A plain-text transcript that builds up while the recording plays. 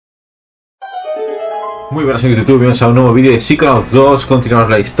Muy buenas amigos de YouTube, bienvenidos a un nuevo vídeo de Psychonauts 2. Continuamos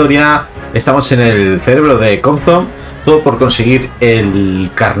la historia. Estamos en el cerebro de Compton. Todo por conseguir el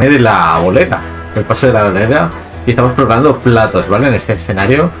carnet de la bolera, el pase de la bolera. Y estamos preparando platos, ¿vale? En este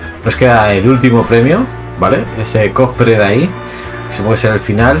escenario nos queda el último premio, ¿vale? Ese cofre de ahí, que se puede ser el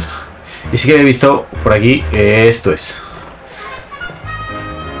final. Y sí que he visto por aquí, esto es.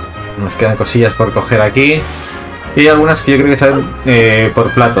 Nos quedan cosillas por coger aquí. Y algunas que yo creo que salen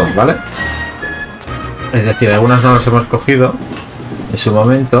por plato, ¿vale? Es decir, algunas no las hemos cogido en su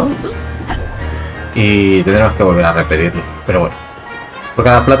momento y tendremos que volver a repetirlo. Pero bueno, por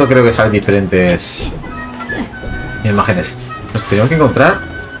cada plato creo que salen diferentes imágenes. Nos tenemos que encontrar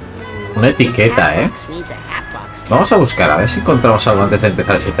una etiqueta, ¿eh? Vamos a buscar, a ver si encontramos algo antes de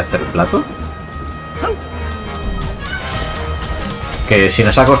empezar ese tercer plato. Que si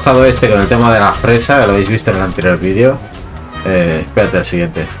nos ha costado este con el tema de la fresa, que lo habéis visto en el anterior vídeo, espérate al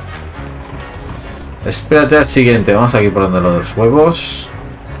siguiente. Espérate al siguiente. Vamos aquí por donde los huevos.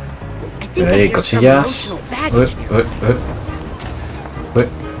 Pero ahí hay cosillas.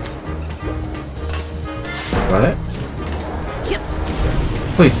 Vale.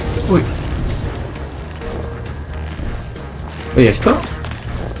 Uy, uy. Oye, ¿esto?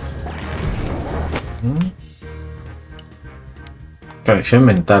 Conexión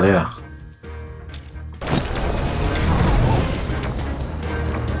mental era.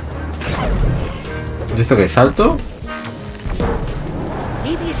 ¿Esto qué? ¿Salto?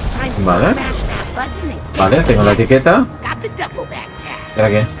 Vale. Vale, tengo la etiqueta. ¿Ahora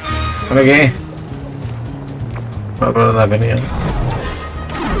qué? ¿Ahora qué? Bueno, por dónde ha venido.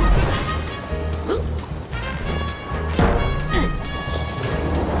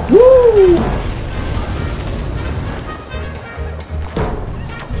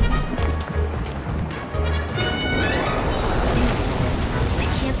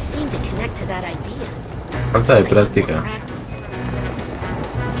 Falta de práctica.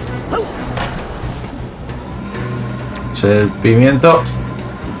 El pimiento.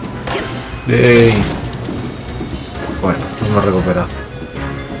 ¡Ey! Bueno, hemos recuperado.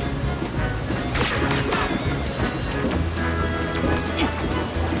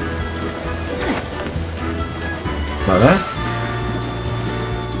 Vale.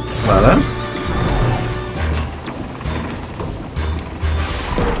 Vale.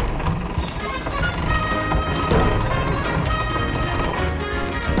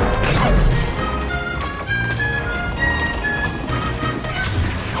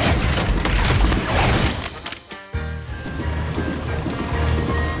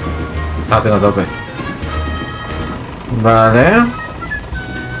 Ah, tengo tope. Vale.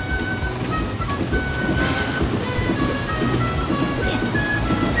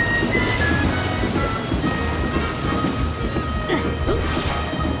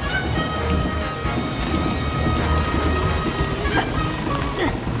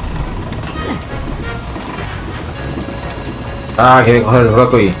 Ah, quiero coger el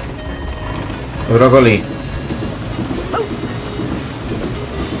brócoli. El brócoli.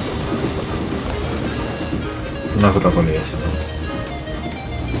 No es brócoli eso, ¿no?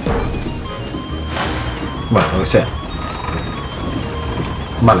 Bueno, lo que sea.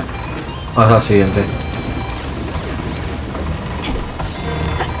 Vale. Vamos al siguiente.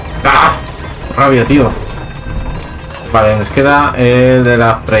 ¡Ah! Rabia, tío. Vale, nos queda el de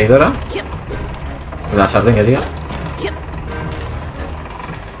la freidora. De la sartén que tira.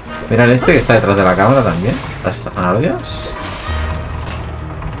 Mirad este que está detrás de la cámara también. Las zanahorias.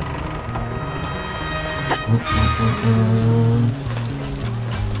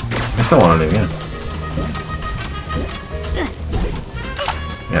 Esto bueno, le bien.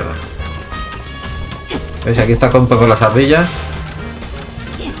 Mierda. ¿Veis? Aquí está Compton con las ardillas.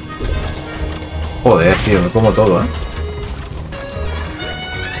 Joder, tío, me como todo,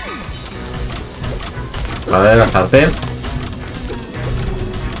 Vale, la sartén.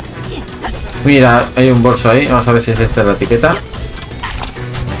 Mira, hay un bolso ahí. Vamos a ver si es esta la etiqueta.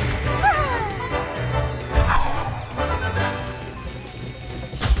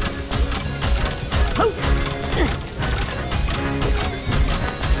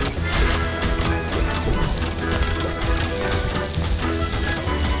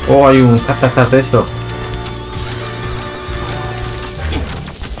 Oh, hay un cazas de esto.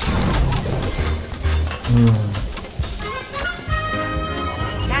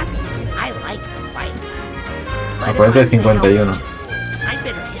 A 40-51.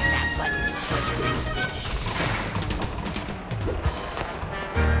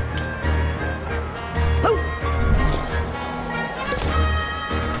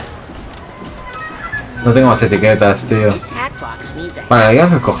 No tengo más etiquetas, tío. Vale, ¿la guía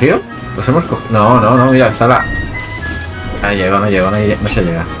nos cogió? ¿Los hemos cogido? No, mira, está la... Ahí llego, no se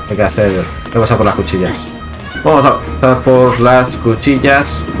llega. Hay que hacer... Hay que pasar por las cuchillas. Vamos a pasar por las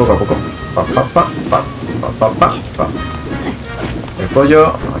cuchillas poco a poco. El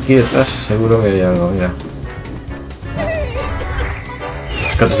pollo, aquí detrás seguro que hay algo, mira.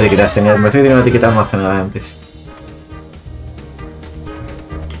 ¿Cuántas etiquetas tenía? Me parece que tiene una etiqueta almacenada antes.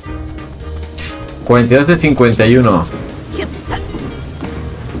 42 de 51.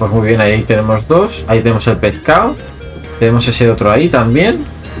 Pues muy bien, ahí tenemos dos. Ahí tenemos el pescado. Tenemos ese otro ahí también.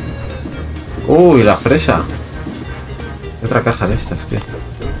 Uy, la fresa. Otra caja de estas, tío.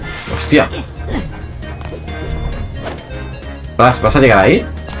 Hostia. ¿Vas a llegar ahí?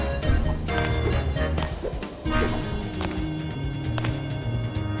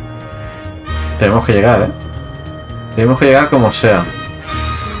 Tenemos que llegar, ¿eh? Tenemos que llegar como sea.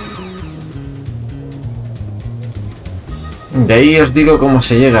 De ahí os digo cómo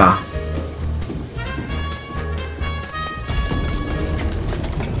se llega.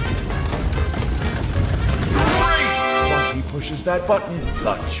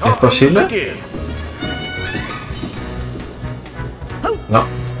 ¿Es posible?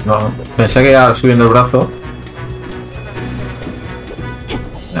 No. Pensé que iba subiendo el brazo.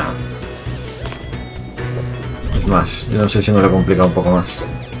 No. Es más, yo no sé si me lo complica un poco más.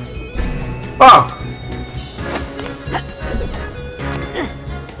 ¡Ah!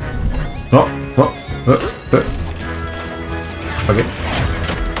 No. Ok.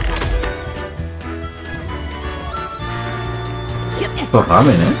 Esto es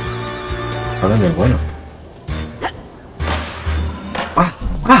ramen, ramen es bueno. ¡Ah!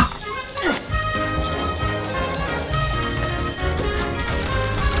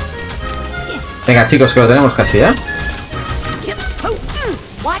 Venga, chicos, que lo tenemos casi, ¿eh?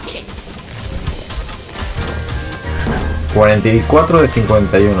 ...44 de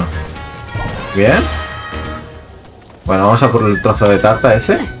 51... Bien. Bueno, vamos a por el trozo de tarta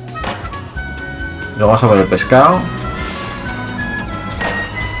ese. Luego vamos a por el pescado.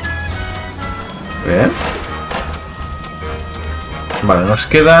 Bien. Vale, nos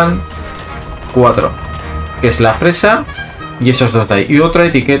quedan 4. Que es la fresa y esos dos de ahí. Y otra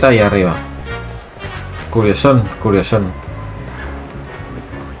etiqueta ahí arriba. Curiosón.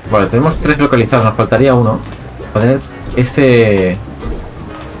 Vale, tenemos 3 localizados. Nos faltaría uno. Para tener este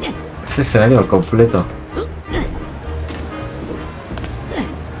escenario al completo.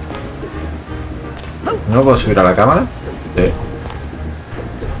 ¿No lo puedo subir a la cámara? Sí.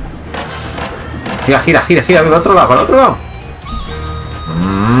 Gira, para el otro lado,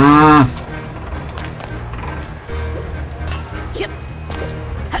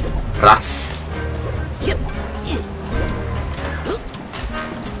 Ras.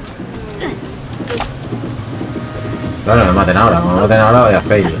 Bueno, me maten ahora, vaya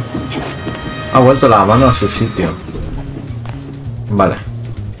fail. Ha vuelto la mano a su sitio. Vale.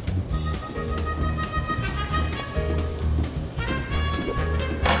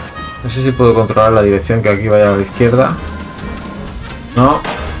 No sé si puedo controlar la dirección, que aquí vaya a la izquierda. No.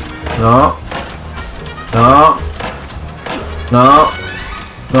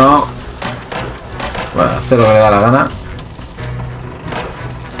 Bueno, hacer lo que le da la gana.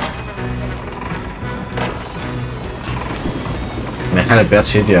 Me deja en el peor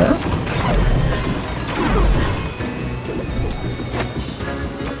sitio, ¿eh?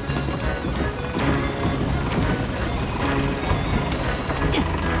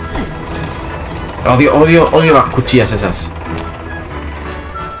 Odio las cuchillas esas.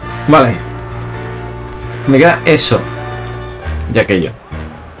 Vale. Me queda eso. Y aquello.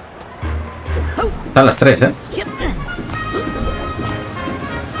 Están las 3, ¿eh?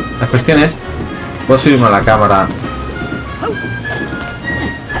 La cuestión es... ¿puedo subirme a la cámara?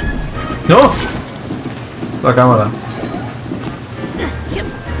 ¡No! La cámara.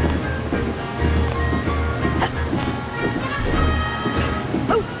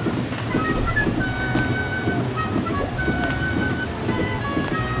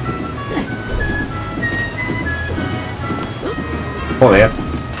 Joder.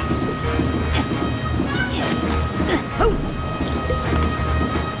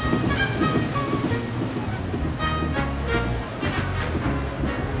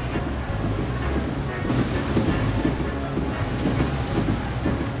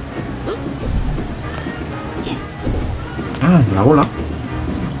 Ah, la bola.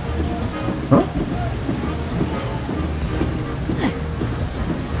 ¿No?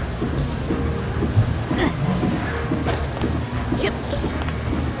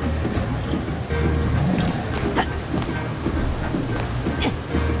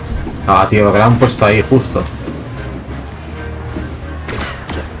 Ah, tío, lo que le han puesto ahí justo.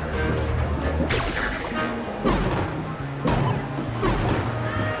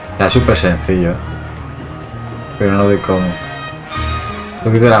 sea, súper sencillo. Pero no de cómo. Un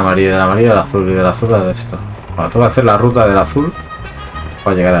poquito del amarillo al azul y del azul a esto. Bueno, tengo que hacer la ruta del azul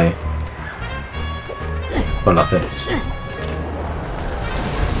para llegar ahí. Pues lo hacemos.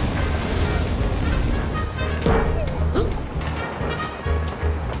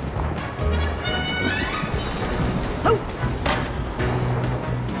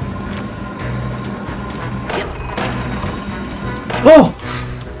 ¡Oh!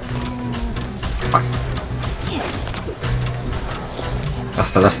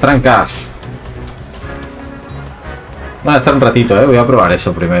 Hasta las trancas. Voy a estar un ratito, voy a probar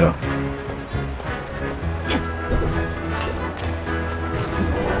eso primero.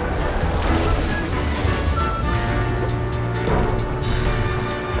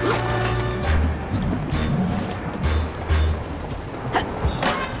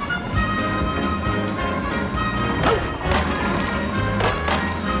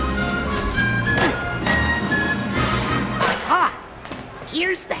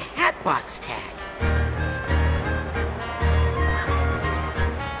 Here's the Hatbox tag.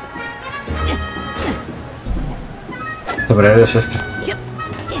 Sombrero es este.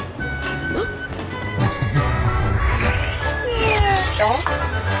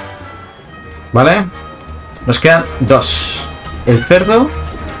 Vale. Nos quedan dos. El cerdo.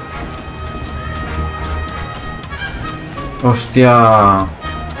 Hostia.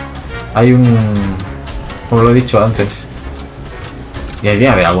 Hay un... Como lo he dicho antes. Y ahí tiene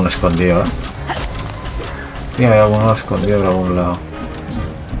que haber alguno escondido, Tiene que haber alguno escondido por algún lado.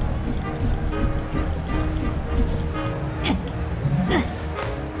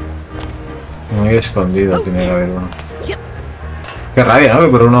 Muy escondido tiene que haber uno. Qué rabia, ¿no? Que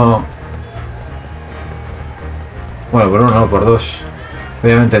por uno... Bueno, por uno no, por dos.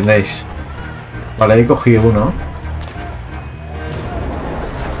 Ya me entendéis. Vale, ahí cogí uno.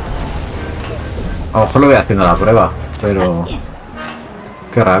 A lo mejor lo voy haciendo la prueba, pero...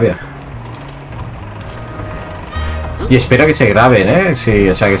 Qué rabia. Y espero que se graben, Si,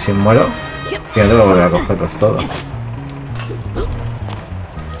 o sea, que si muero, que no tengo que volver a cogerlos todos.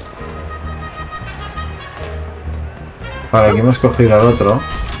 Vale, aquí hemos cogido al otro.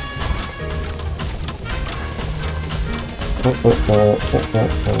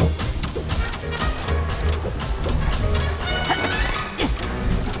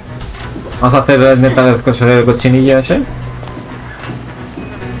 Vamos a intentar conseguir el cochinillo ese.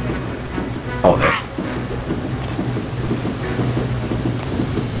 Joder.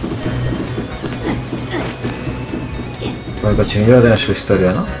 El cochinillo tiene su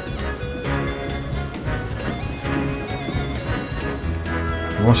historia, ¿no?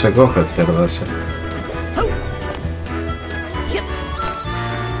 ¿Cómo se coge el cerdo ese?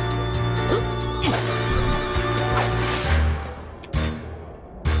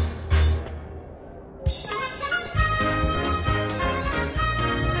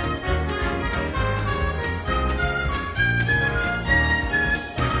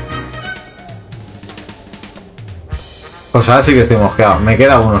 Pues ahora sí que estoy mosqueado. Me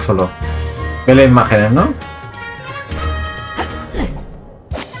queda uno solo. Ve las imágenes, ¿no?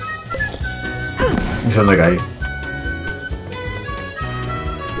 ¿Y dónde caí?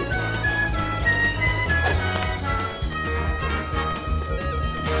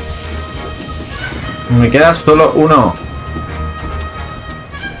 Me queda solo uno.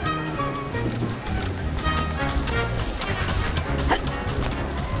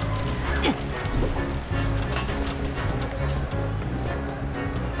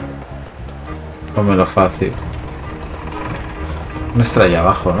 Lo fácil. No está ahí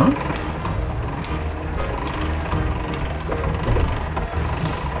abajo, ¿no?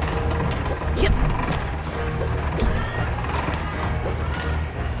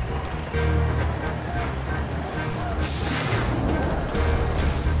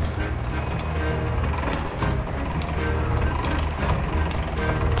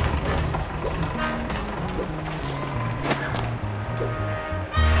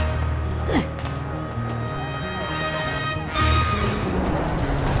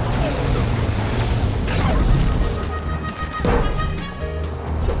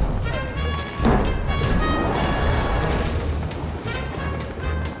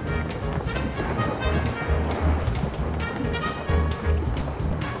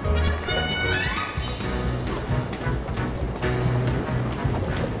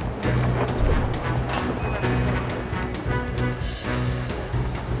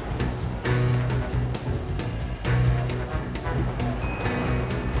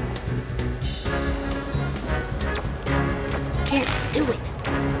 Do it.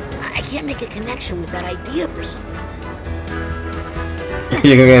 I can't make a connection with that idea for some reason.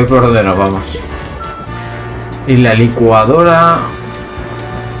 Yo creo que es por donde nos vamos. Y la licuadora...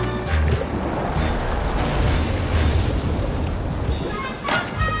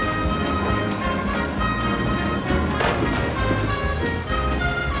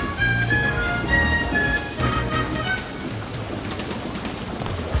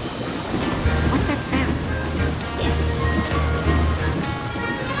 What's that sound?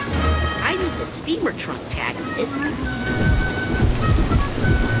 I need the steamer trunk tag on this guy.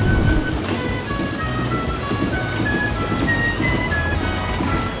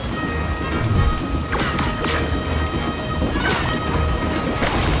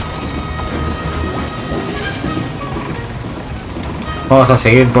 Vamos a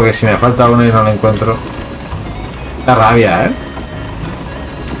seguir porque si me falta uno y no lo encuentro. Da rabia, ¿eh?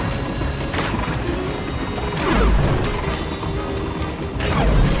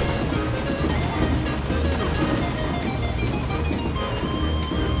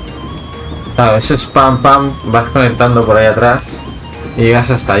 Claro, eso es pam pam, vas conectando por ahí atrás y llegas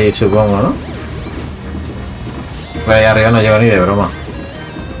hasta allí, supongo, ¿no? Por ahí arriba no llego ni de broma.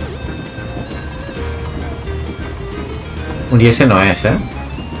 Y ese no es, ¿eh?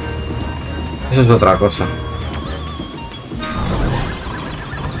 Eso es otra cosa.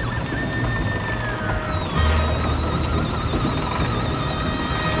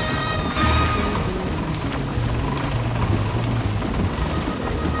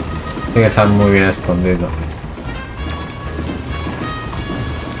 Tiene que estar muy bien escondido.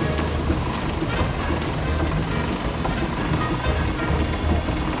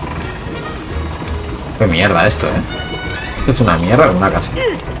 Qué mierda esto, ¿eh? Es una mierda en una casa.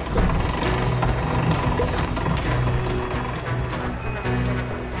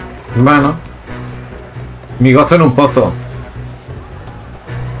 Bueno. Mi gozo en un pozo.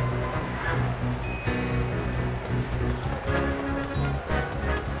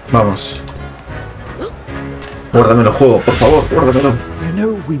 Vamos. Guárdamelo el juego, por favor, guárdamelo. You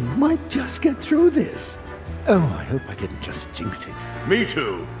know, we might just get through this. Oh, I hope I didn't just jinx it. Me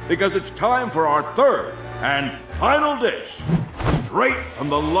too, because it's time for our third and final dish. Straight from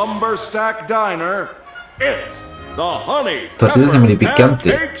the Lumber Stack Diner, it's the Honey Tortillas de Pepper mini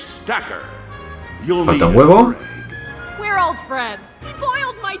picante. Pancake Stacker. You'll Falta un need huevo. your egg. We're old friends. He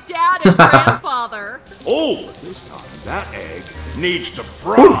boiled my dad and grandfather. Oh, but this time that egg needs to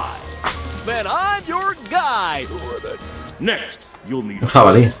fry. Then I'm your guy. Next, you'll need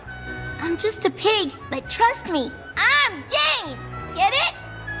Jabalí. I'm just a pig, but trust me, I'm game. Get it?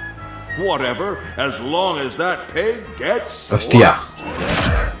 whatever, as long as that pig gets Hostia.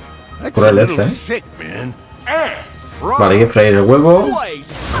 That's Cruel a este, little ¿eh? sick, man. and fry. Vale, hay que freír el huevo Wait,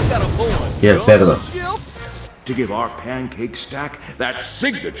 I got a point. y el cerdo. To give our pancake stack that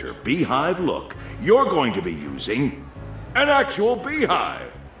signature beehive look, you're going to be using an actual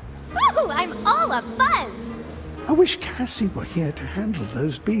beehive. Ooh, I'm all a buzz. I wish Cassie were here to handle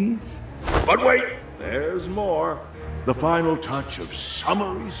those bees. But wait, there's more. The final touch of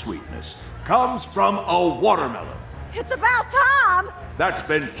summery sweetness comes from a watermelon It's about time. that's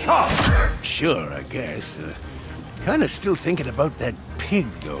been chopped Sure, I guess. Kinda still thinking about that pig,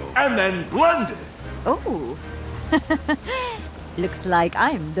 though. and then blended. Oh. Looks like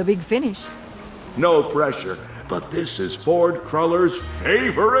I'm the big finish. No pressure, but this is Ford Cruller's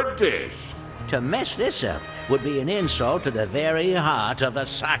favorite dish. To mess this up would be an insult to the very heart of the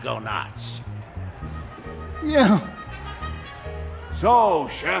Psychonauts. Yeah. So,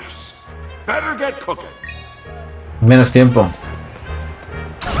 chefs, better get cooking. Menos tiempo.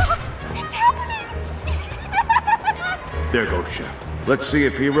 It's happening. There goes Chef. Let's see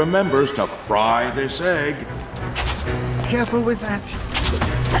if he remembers to fry this egg. Careful with that.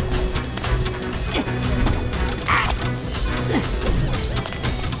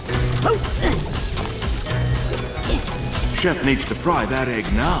 Chef needs to fry that egg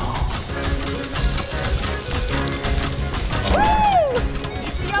now. Woo!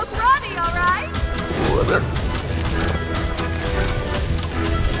 It's the old Ronnie, all right?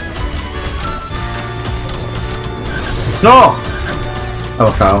 ¡No!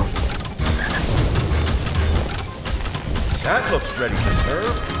 Estamos cagados. That looks ready to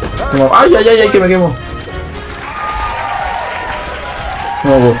serve. Como, ¡ay, ay, ay, ay, que me quemo!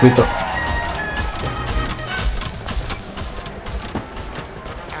 Como huevito.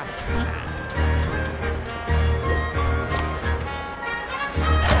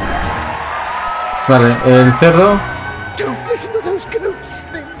 Vale, el cerdo. Don't listen to those goats.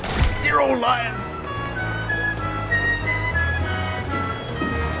 They're all liars.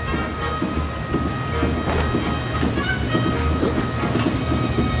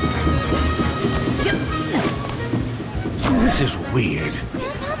 This is weird.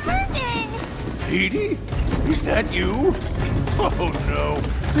 Edie? Is that you? Oh no,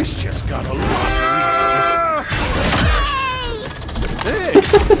 this just got a lot weird. Hey,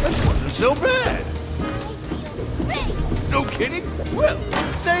 that wasn't so bad. No kidding? Well,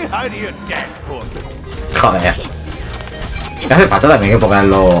 say hi to your dad for me. Joder. ¿Qué hace falta también que pongan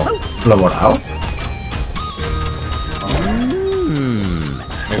lo morado?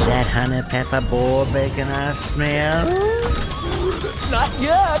 Is that honey pepper boar making us smell? Not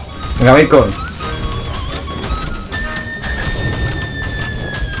yet. Venga, bacon.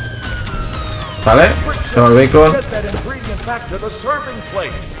 Vale, tengo el bacon. Get that ingredient back to the serving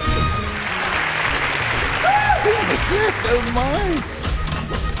plate. Oh my.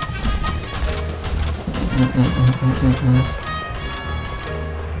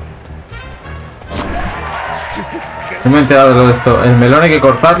 No me he enterado de esto. El melón hay que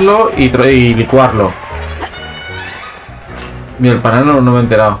cortarlo y licuarlo. Y el banano no me he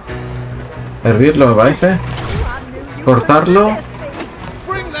enterado. Hervirlo, me parece. Cortarlo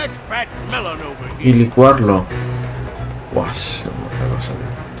Bring that fat melon over here. y licuarlo. Guas, otra cosa.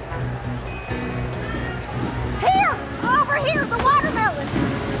 Here! Over here, the watermelon!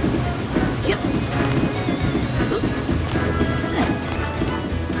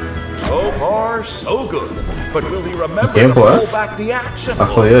 So far, so good. But will he remember Tiempo, to pull back the action? Ha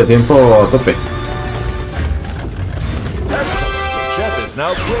jodido de tiempo a tope. Excellent. The chef is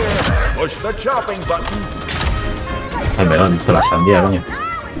now clear. Push the chopping button. El melón, esto la sandía, coño.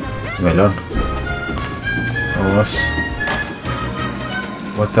 El melón. Vamos.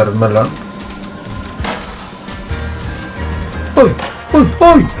 Watermelon. ¡Uy! ¡Uy!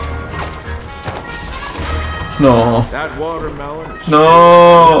 ¡Uy! No. That watermelon is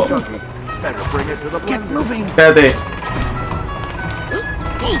No. chunky. Better bring it to the Get blender. moving. Espérate.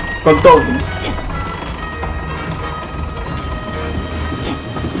 Compton.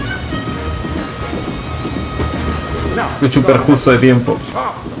 Now, Es súper justo de tiempo.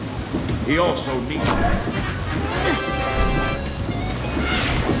 chop. He also needs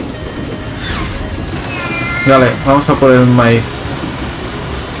Dale, vamos a por el maíz.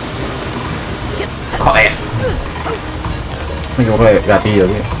 Joder. Me equivoco de gatillo,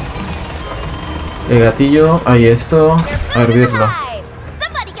 tío. El gatillo, ahí esto. A hervirlo. Alive!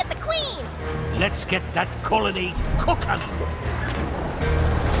 Somebody get the queen! Let's get that colony cooking.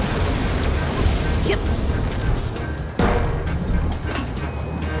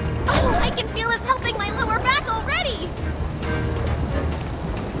 Oh, I can feel this helping my lower back already!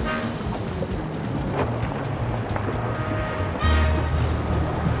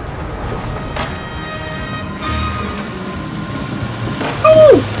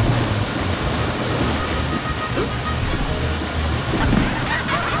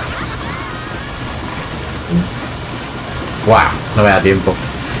 Guau, no me da tiempo.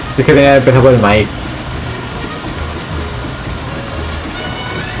 Es que tenía que empezar por el maíz.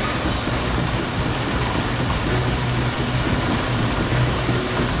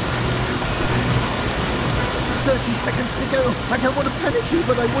 Seconds to go. I don't want to panic you,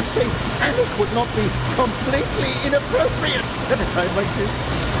 but I would say panic would not be completely inappropriate at a time like this.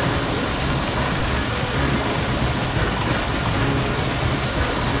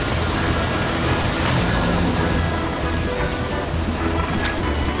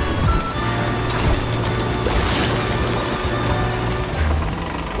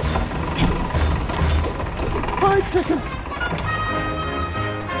 Five seconds.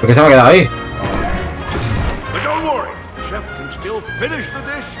 ¿Por qué se me ha quedado ahí? But don't worry, the chef can still finish the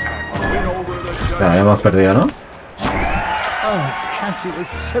dish and win over the judge. Ya hemos perdido, ¿no? Oh, Cassie was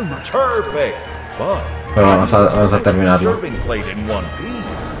so much. Perfect. But Pero vamos a terminarlo. serving plate in one piece.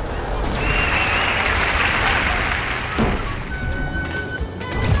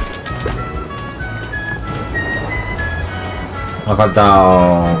 Me ha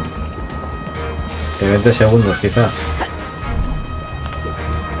faltado 20 segundos, quizás.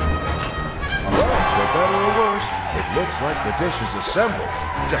 Well, for better or worse, it looks like the dish is assembled.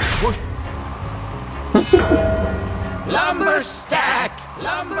 Just push. Lumber stack!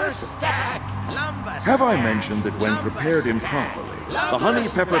 Lumber stack! Lumber stack! Have I mentioned that when prepared improperly, the honey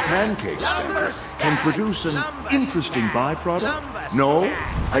pepper pancake stacker can produce an interesting byproduct? No?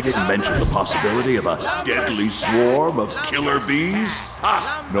 I didn't mention the possibility of a deadly swarm of killer bees?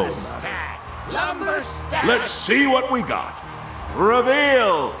 Ah, no matter. Lumber stack! Let's see what we got.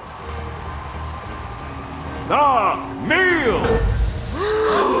 Reveal! The meal!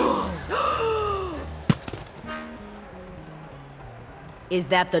 Is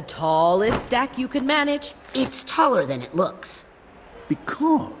that the tallest stack you could manage? It's taller than it looks.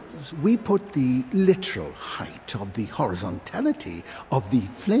 Because we put the literal height of the horizontality of the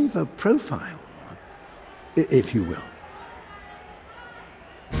flavor profile if you will.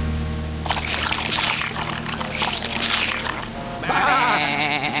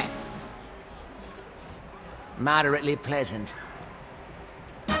 Moderately pleasant.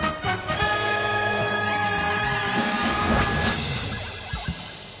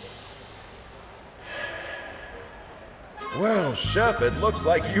 Well, Chef, it looks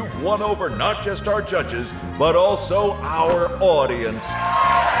like you've won over not just our judges, but also our audience.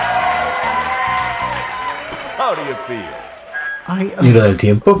 How do you feel? ¿Y lo del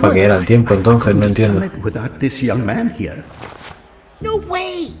tiempo? ¿Para qué era el tiempo entonces? No entiendo. Without this young man here. No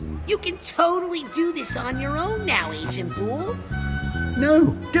way! You can totally do this on your own now, Agent Bull.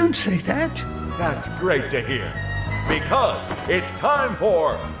 No, don't say that. That's great to hear. Because it's time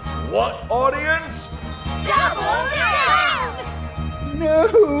for what, audience? Double down! No!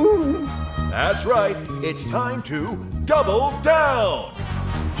 That's right. It's time to double down.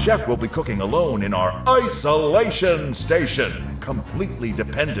 Chef will be cooking alone in our isolation station, completely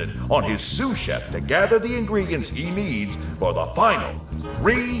dependent on his sous chef to gather the ingredients he needs for the final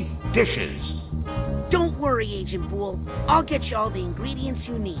 3 dishes. Don't worry, Agent Bull. I'll get you all the ingredients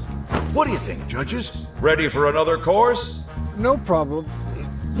you need. What do you think, judges? Ready for another course? No problem.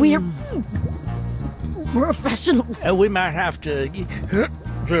 We're professionals. We might have to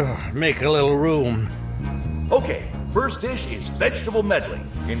make a little room. Okay, first dish is vegetable medley.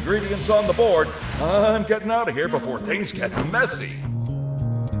 Ingredients on the board. I'm getting out of here before things get messy.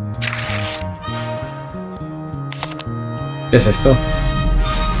 ¿Qué es esto?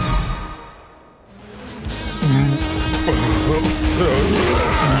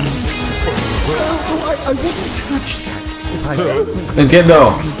 I wouldn't touch that.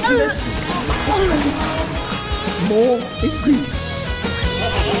 Entiendo. More ingredients.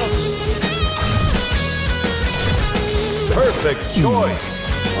 Perfect choice.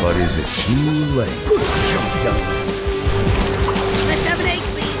 But is it too late? Let's have an egg,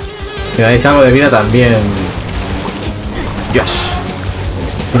 please. Si dais algo de vida también. Dios.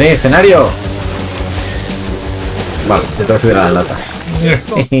 ¿Tenéis escenario? Vale, te tengo que subir a las latas.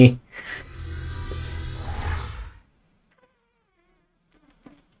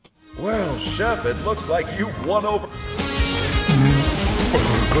 Well, Chef, it looks like you've won over.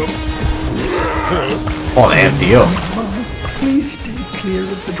 Joder, tío. Please stay clear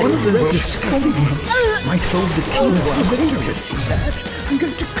of the door. That disgusting might hold the key to victory. To see that, I'm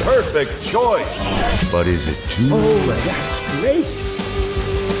going to. Perfect choice. But is it too late? That's great.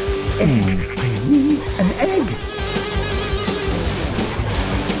 Egg. I need an egg.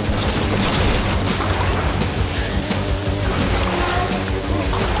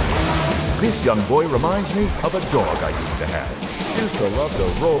 This young boy reminds me of a dog I used to have. Used to love to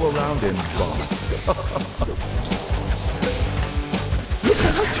roll around in vomit.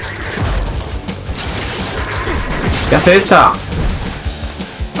 ¿Qué hace esta?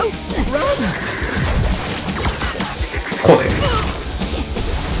 Joder.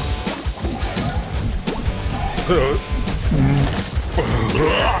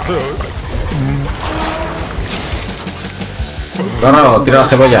 No, tira la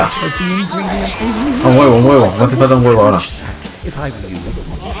cebolla. Un huevo. No hace falta un huevo ahora.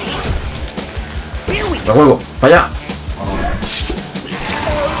 El huevo, para allá.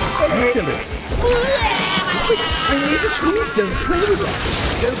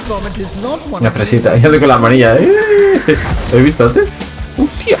 Una fresita, ya con la manilla, ¿lo he visto antes?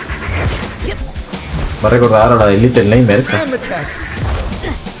 ¡Hostia! Va a recordar ahora la de Little Nightmare esta.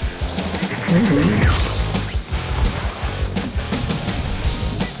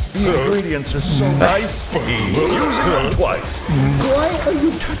 The ingredients are so nice, using them twice. Why are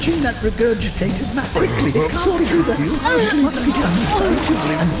you touching that regurgitated map quickly? Sort through that. It must be done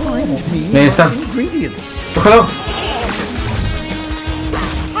intuitively and find me Ahí está. ingredients. ¡Cógelo!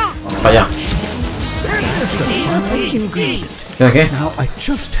 Vaya. ¿Qué? ¿Qué? Now I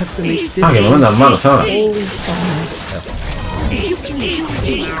just have to make this. Ah, que me mandan malos ahora.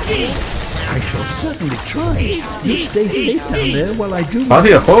 I shall certainly try. You stay safe down there while I do.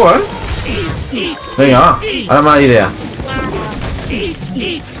 Fácil el juego, Venga, va. Ahora mala idea.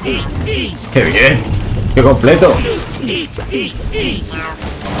 ¡Qué bien! ¡Qué completo!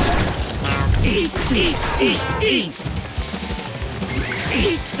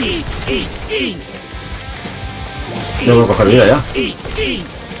 Yo voy a coger vida ya.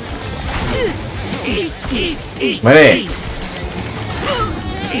 ¡Muere!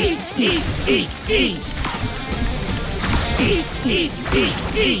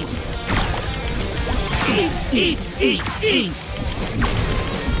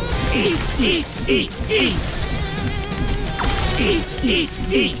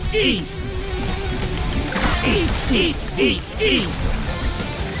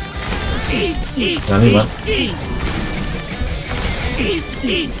 La anima.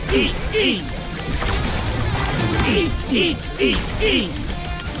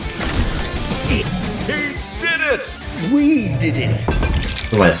 We did it.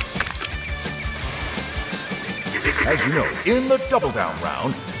 Vaya. As you know, in the double down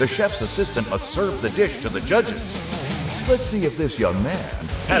round, the chef's assistant must serve the dish to the judges. Let's see if this young man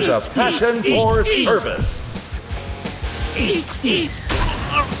has a passion for service.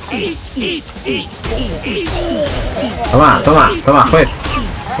 Toma, toma, toma, juez.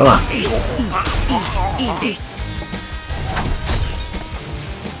 Toma.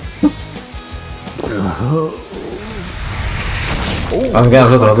 Vamos a quedar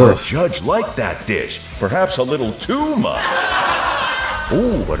nosotros dos. Judge liked that dish. Perhaps a little too much.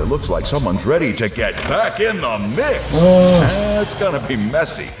 Oh, but it looks like someone's ready to get back in the mix. It's gonna be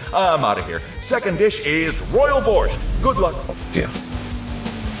messy. I'm out of here. Second dish is royal borscht. Good luck. Hostia.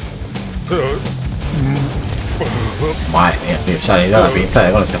 Madre mía, tío, se ha ido la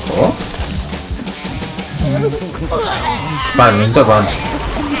pinta, con este juego. Vale, necesito pan.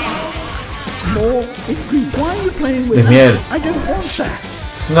 Es miel.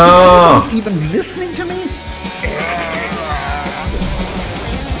 No.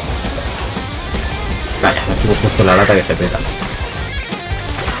 Vaya, me subo justo la lata que se peta.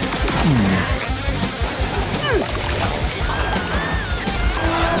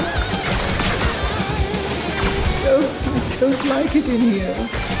 Don't like it in here.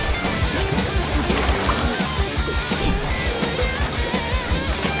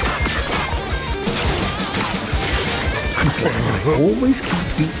 I always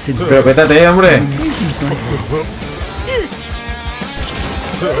keep beats in. Pero pétate, hombre.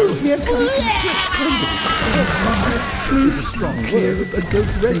 Here comes some fresh condiments. Please strong clear of the goat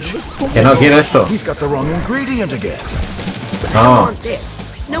wrench. Que no quiero esto. He's got the wrong ingredient again. No.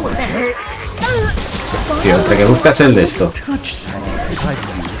 No offense. Tío, entre que buscas el de esto.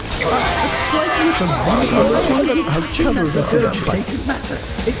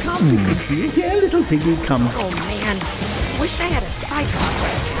 Oh man, wish I had a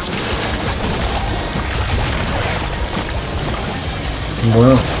Psychonauts.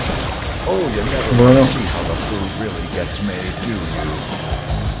 Bueno. Oh, you never Bueno. see how the food really gets made, do you?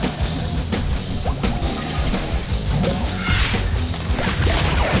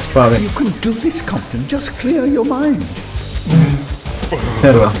 Vale. You can do this, Compton. Just clear your mind.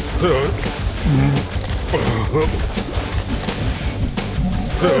 Mierda.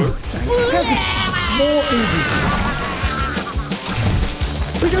 More ingredients.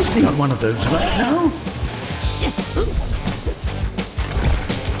 We don't need one of those right now.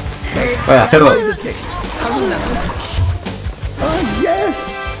 Vaya, cerdo. Oh, yes.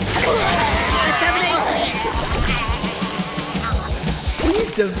 Let's have an egg.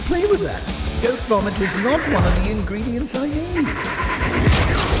 Please don't play with that. Goat vomit is not one of the ingredients I need.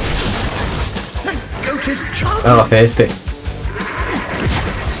 The goat is charging. No, hacia este.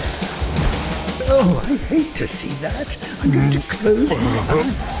 Oh, I hate to see that. I'm going to close my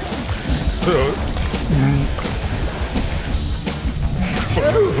eyes.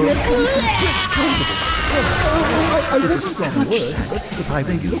 Oh, here comes some fresh condiments. I wouldn't touch that if I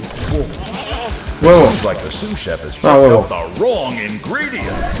made you warm. Huevo. Seems like the sous chef has picked huevo. up the wrong ingredient.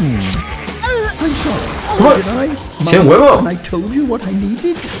 I'm sorry. What? Did I? Sí, un huevo. And I told you what I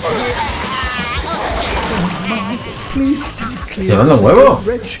needed. Please stay clear. ¿Llevando un huevo?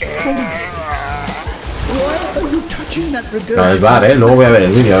 Wretch forest. Why are you touching that Al bar, luego voy a ver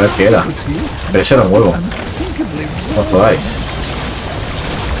el vídeo a ver qué era. Pero eso era un huevo. No jodáis.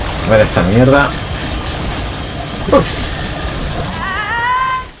 A ver esta mierda. Ups.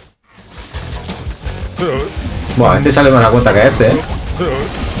 Bueno, a veces sale más a cuenta caerte,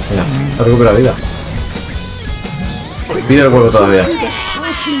 Mira, ha recuperado vida. Pide el huevo todavía.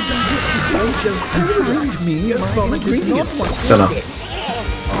 Esto no.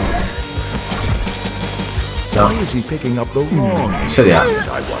 No. Why is he picking up the wrong Sería.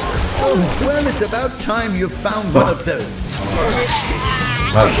 Well, it's about time you found one of those.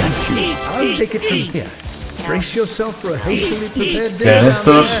 Vale, sí. I'll take it from here. Brace yourself for a hastily prepared Quedan dinner.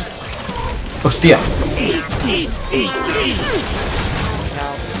 estos. Hostia.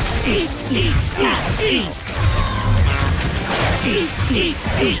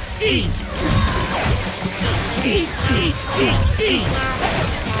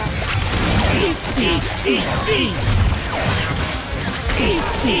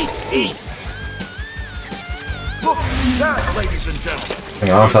 Look, that, ladies and gentlemen.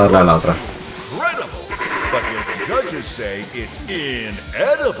 Venga, vamos a darle a la otra. Incredible. But if the judges say it's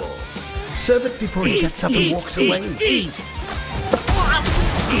inedible, Serve it before he gets up and walks away.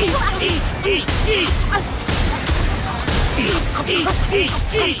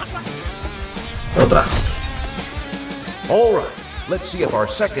 Otra. All right, let's see if our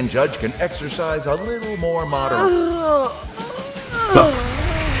second judge can exercise a little more moderation.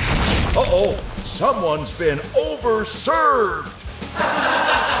 Uh-oh, someone's been overserved.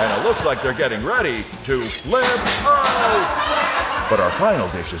 And it looks like they're getting ready to flip out. But our final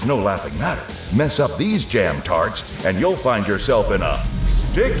dish is no laughing matter. Mess up these jam tarts, and you'll find yourself in a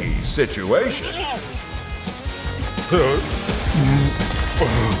sticky situation.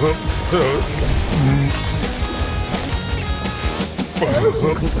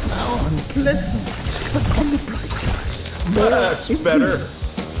 How unpleasant. But on the bright side, That's better.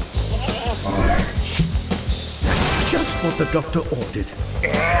 just what the doctor ordered.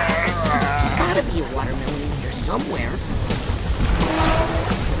 There's gotta be a watermelon in here somewhere.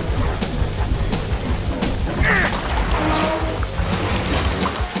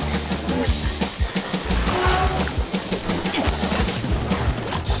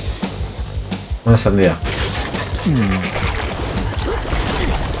 Una sandía.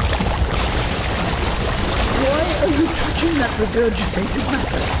 Why are you touching that regurgitated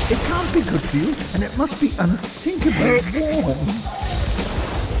matter? It can't be good for you, and it must be unthinkably warm.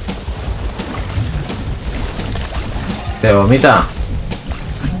 Te vomita.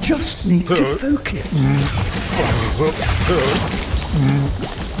 I just need to focus.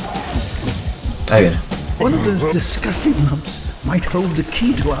 Ahí viene. One of those disgusting lumps might hold the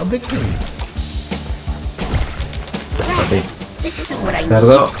key to our victory. Guys, this isn't what I need.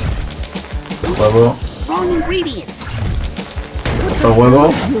 Cerdo. Huevo. Wrong ingredient. Otro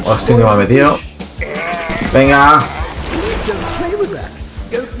huevo. Hostia, que me ha metido. Venga. Please don't play with that.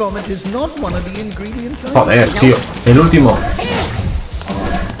 Goat vomit is not one of the ingredients. Joder, tío. El último.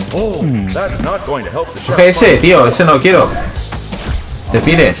 Oh, that's not going to help the chef. Coge ese, tío. Ese no quiero. Te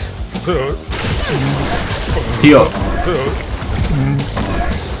pires. Tío.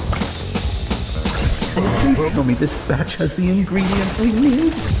 Please tell me this batch has the ingredient we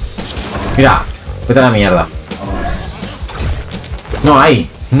need. Mira. Vete a la mierda. No hay.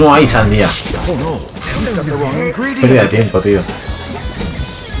 No hay sandía. Oh no, he's got the wrong ingredient. Pérdida de tiempo, tío.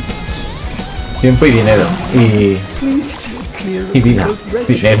 Tiempo y dinero. Y Please stay clear of vida. the goat wretch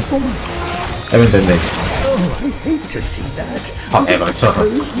Dinero. performance. Ya me entendéis. Oh, I hate to see that. Joder, macho.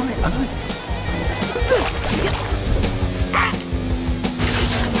 Close my eyes.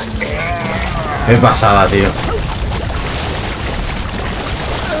 Qué pasada, tío.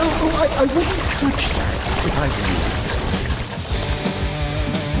 Oh, I wouldn't touch that if I were you.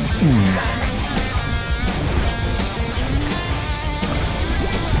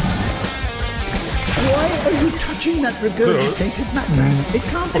 Why are you touching that regurgitated matter? It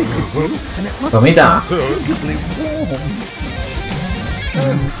can't be good for you, and it must Vomita. be unthinkably warm.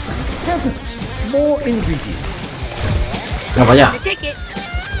 Oh, thank heavens. More ingredients. Venga, para allá. The ticket.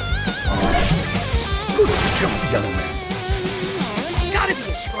 Good job, young man. Gotta be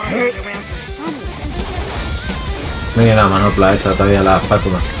a strawberry around here somewhere. Venga, la manopla esa, todavía la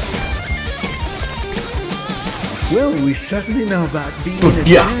espátula. Well, we certainly know about being in a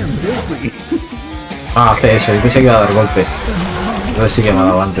Hostia. jam, don't we? Ah, hace eso. Yo pensé que iba a dar golpes. Yo sí que me ha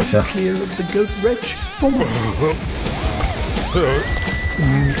dado antes, ya. Clear of the goat wretch force.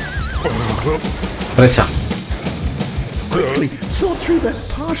 Presa. Quickly sort through that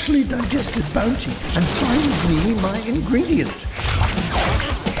partially digested bounty and find me my ingredient.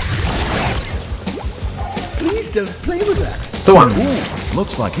 Please don't play with that. Toma. Ooh,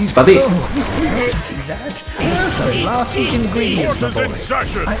 looks like he's Para ti. Oh, I hate to see that. It's the last ingredient, my boy.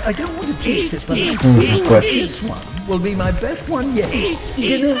 I don't want to jinx it, but I feel pues. this one will be my best one yet.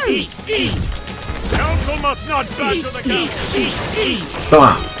 Dinner. Council must not back to the council.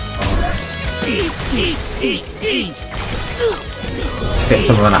 Toma. Hostia,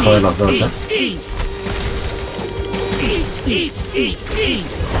 esto me van a joder los dos, eh.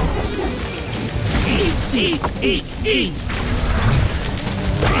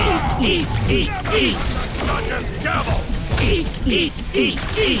 Not just gavel.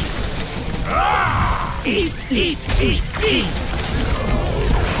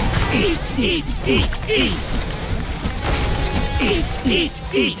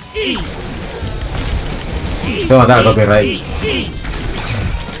 Tengo que matar al copyright.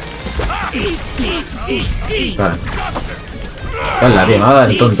 Vale. Venga, tío, me va a dar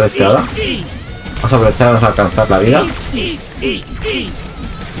el tonto este ahora. Vamos a aprovechar, vamos a alcanzar la vida. Ahí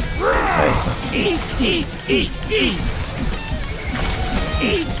está.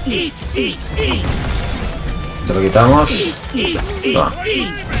 Se lo quitamos. Toma.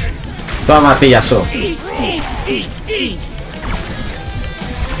 Toma martillazo.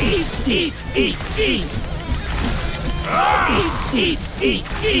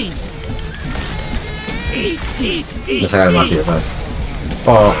 Le saca el martillo, ¿sabes?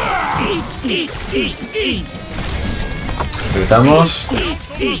 Oh. Gritamos.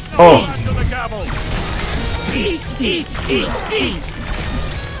 Oh.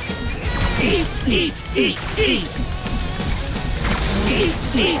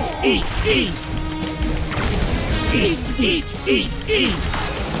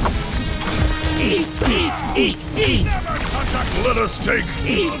 Let us take.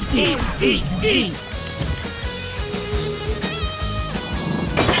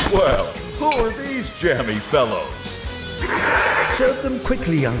 Well, who are these jammy fellows? Serve them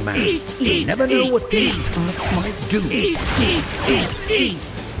quickly, young man. You never know what these tarts might do.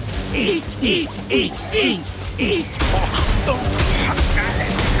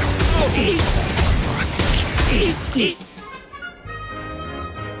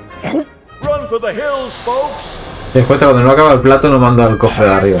 Run for the hills, folks! Ten en cuenta, cuando no acaba el plato no mando al cofre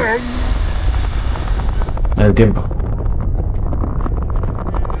de arriba. En el tiempo.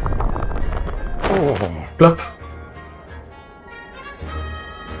 Plop.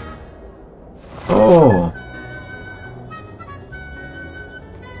 Oh.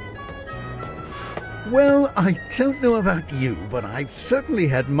 Well, I don't know about you, but I've certainly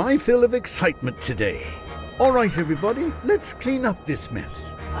had my fill of excitement today. All right, everybody, let's clean up this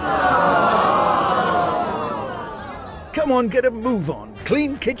mess. Come on, get a move on.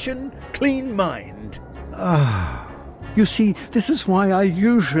 Clean kitchen, clean mind. You see, this is why I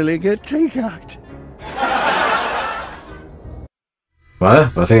usually get takeout.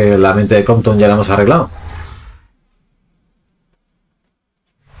 Vale, parece que la mente de Compton ya la hemos arreglado.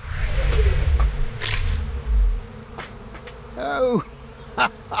 Oh,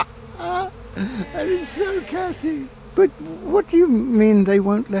 that is so Cassie. But what do you mean they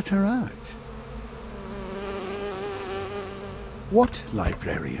won't let her out? What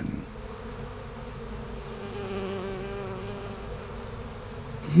librarian?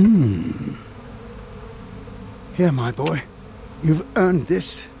 Here, my boy. You've earned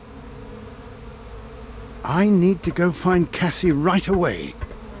this. I need to go find Cassie right away.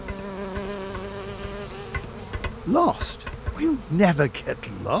 Lost? We'll never get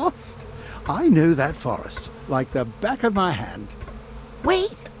lost. I know that forest like the back of my hand.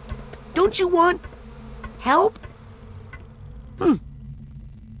 Wait! Don't you want help?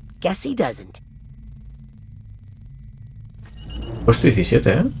 Guess he doesn't. Puesto 17,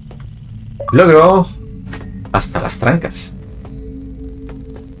 ¿eh? Logro hasta las trancas.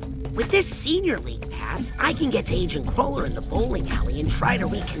 With this senior league pass, I can get to Agent Cruller in the bowling alley and try to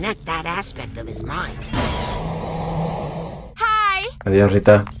reconnect that aspect of his mind. Hi! Adiós,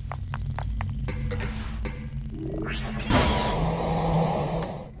 Rita.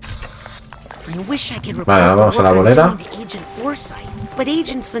 I wish I could report Vale, vamos a la bolera. to Agent Forsyth, but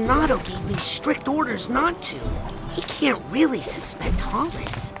Agent Sonato gave me strict orders not to. He can't really suspect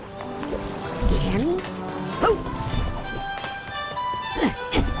Hollis. Can he? Oh!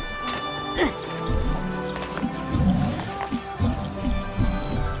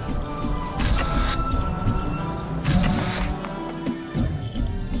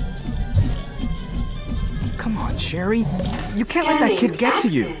 Come on, Sherry. You can't let that kid get to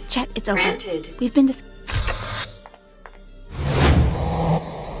you. Chet, it's over. We've been dis-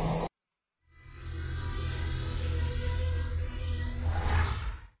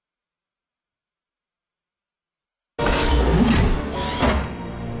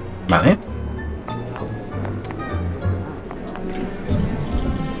 Vale.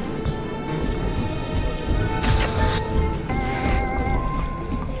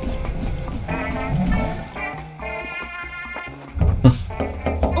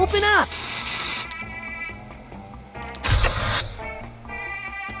 Open up!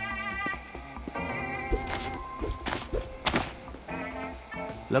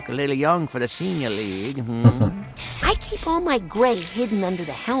 Look a little young for the senior league. I keep all my gray hidden under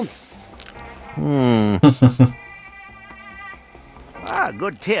the helmet. Ah,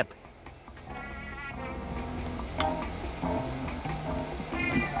 good tip.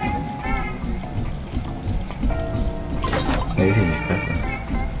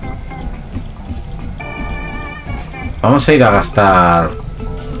 Vamos a ir a gastar.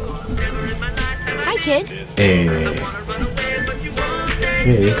 Hi, kid.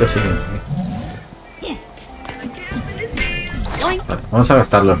 Cosillas. Vale, vamos a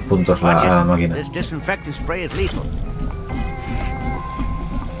gastar los puntos a la máquina. This disinfectant spray is lethal.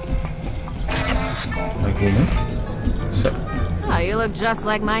 Aquí, ¿no? Sí. you look just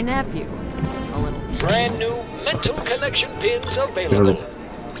like my nephew. A little brand new mental connection pins available.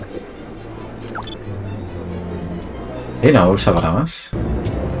 ¿Hay una bolsa para más?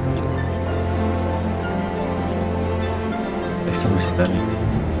 Esto no es titanio.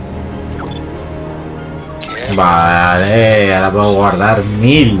 Vale, ahora puedo guardar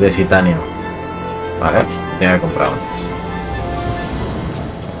 1000 de titanio. Vale, ya he comprado antes.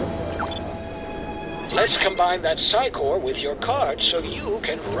 Let's combine that Psycore with your card so you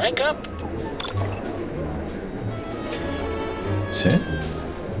can rank up. ¿Sí?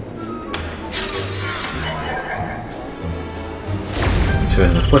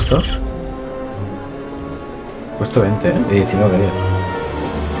 ¿Subes los puestos? Puesto 20, ¿eh? Y 19 quería.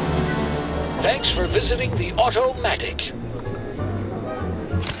 Thanks for visiting the Automatic.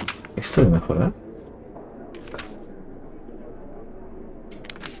 Esto es mejor, ¿eh?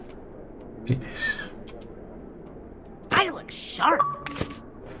 Pines. I look sharp.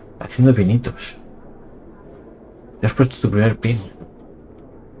 Haciendo pinitos. Ya has puesto tu primer pin.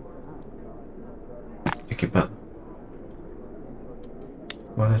 Equipado.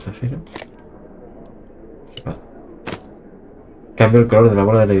 Bola de zafiro. Equipado. Cambio el color de la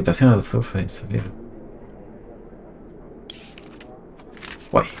bola de levitación a azul y zafiro.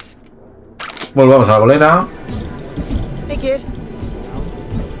 Guay. Volvamos a la bolera. Hey, kid.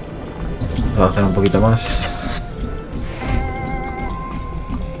 Vamos a avanzar un poquito más.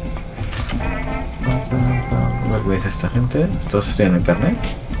 A ver qué dice esta gente. Todos tienen el carnet.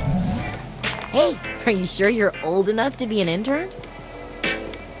 Hey, are you sure you're old enough to be an intern?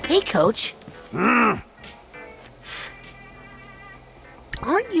 Hey, Coach.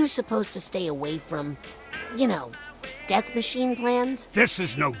 Aren't you supposed to stay away from, you know, death machine plans? This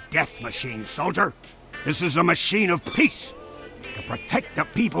is no death machine, soldier. This is a machine of peace. To protect the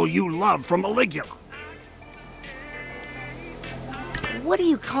people you love from Maligula. What do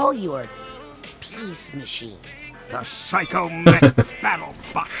you call your peace machine? The Psychonauts battle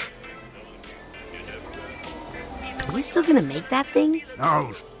box. Are you still gonna make that thing?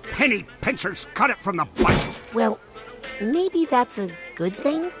 Those penny pinchers cut it from the butt. Well, maybe that's a good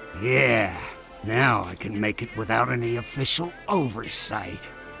thing? Yeah. Now I can make it without any official oversight.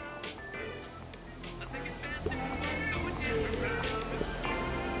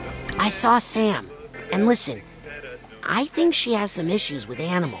 I saw Sam. And listen, I think she has some issues with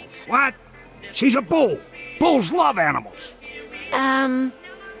animals. What? She's a bull. Bulls love animals.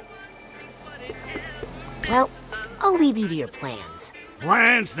 Well, I'll leave you to your plans.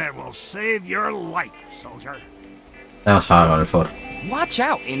 Plans that will save your life, soldier. Vamos a con el Ford. Watch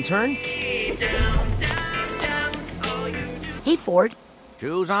out, intern. Hey, Ford.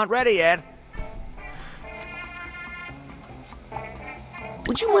 Shoes aren't ready yet.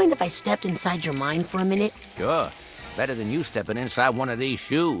 Would you mind if I stepped inside your mind for a minute? Sure. Better than you stepping inside one of these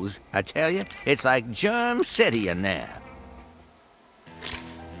shoes. I tell you, it's like Germ City in there.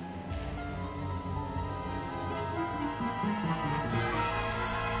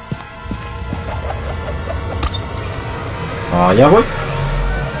 Allá voy.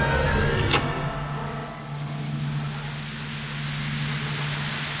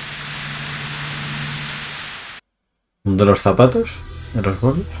 ¿De los zapatos? ¿De los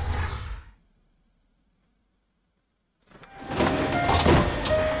bolos?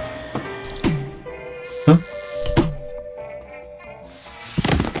 ¿Eh?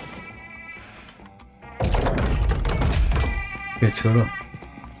 Qué chulo.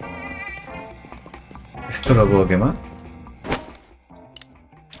 ¿Esto lo puedo quemar?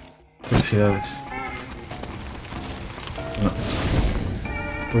 Curiosidades. No.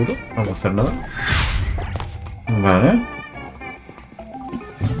 ¿Puro? No puedo hacer nada. Vale.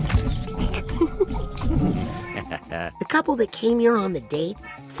 The couple that came here on the date,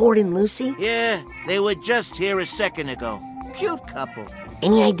 Ford and Lucy? Yeah, they were just here a second ago. Cute couple.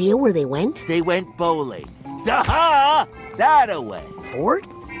 Any idea where they went? They went bowling. Duh! That-a-way. Ford?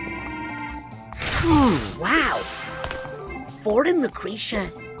 Wow. Ford and Lucretia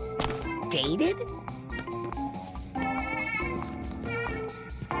dated?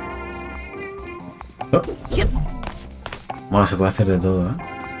 Oh. Yep. Bueno, se puede hacer de todo, ¿eh?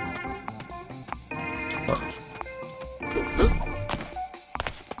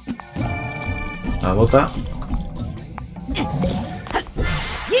 La bota.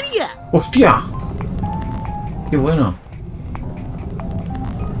 ¡Hostia! ¡Qué bueno!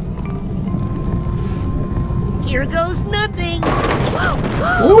 Here goes nothing. Whoa,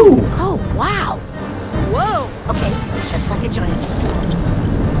 whoa. Oh, wow. Whoa. Okay, it's just like a giant.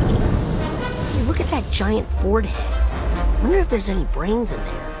 Hey, look at that giant Ford head. Wonder if there's any brains in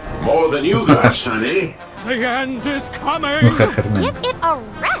there. More than you got, Sonny. The end is coming. Mujer germen. Give it a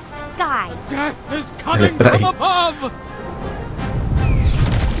rest, guy. Death is coming from above.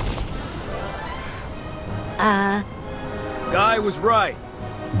 Guy was right.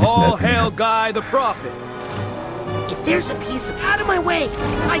 All hail Guy the Prophet. If there's a piece of... Out of my way!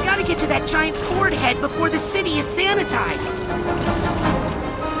 I gotta get to that giant Ford head before the city is sanitized.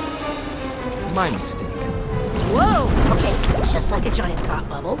 My mistake. Whoa! Okay, it's just like a giant thought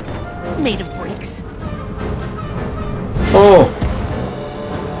bubble. Made of bricks. Oh!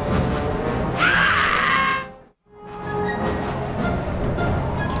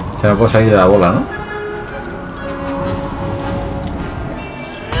 Se me puede salir de la bola, ¿no?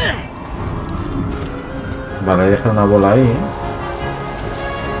 Vale, deja una bola ahí.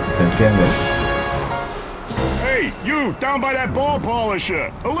 ¿Te entiendes? Hey, you down by that ball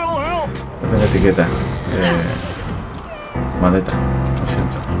polisher. A little help. No tengo etiqueta. Maleta. Lo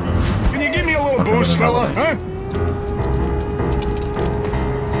siento. Can you give me a little boost, fella? Huh?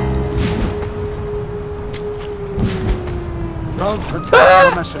 Don't protect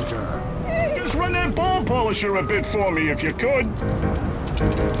the messenger. Just run that ball polisher a bit for me if you could.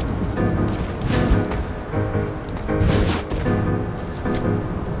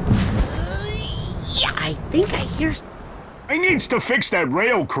 Yeah, I think I hear... I needs to fix that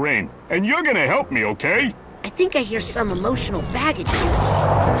rail crane, and you're gonna help me, okay? I think I hear some emotional baggage.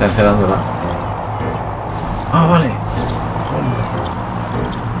 Está encerrándola. Ah, vale.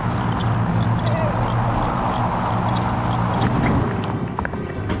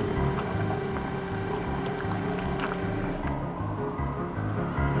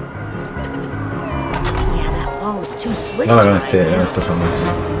 Yeah, that wall is too slick. Ahora con estos hombres.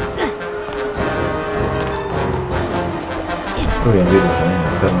 Muy bien, virus ahí,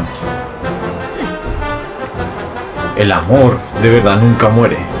 enfermos. El amor de verdad nunca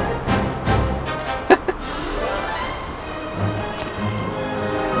muere.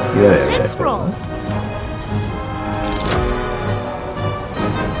 Let's roll.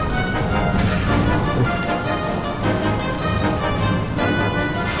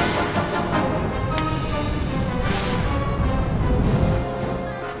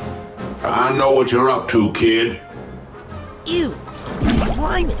 I know what you're up to, kid. Ew, this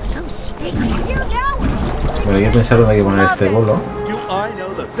slime is so sticky. You know it. Bueno, hay que pensar dónde hay que poner este bolo. Do I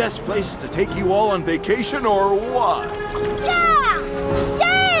know the best places to take you all on vacation or what? Yeah!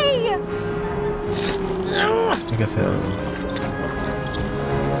 Yay! Hay que hacer algo.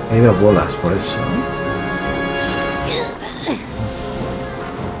 Hay dos bolas, por eso.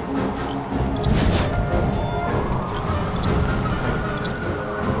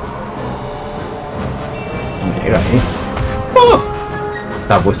 Llega ahí. ¡Oh!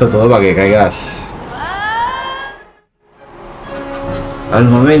 Está puesto todo para que caigas al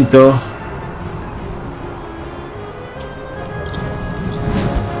momento.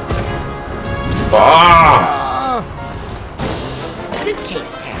 ¡Ah!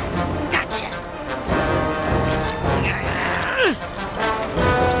 Suitcase tag. Gotcha.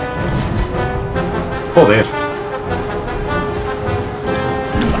 Joder.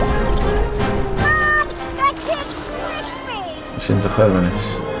 Lo siento,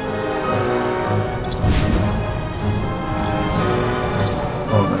 gérmenes.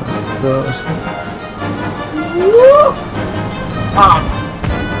 Una, dos. ¡Ah!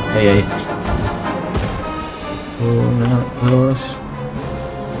 Ahí, ahí. Una, dos.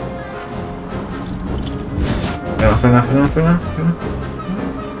 Frena.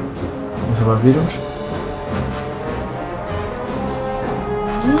 ¿Cómo se va el virus?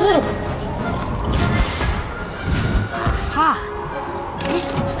 Aha!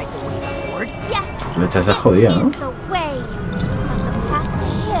 This looks like the way forward. Yes. Le echas esa jodida, ¿no? Is the way, but the path to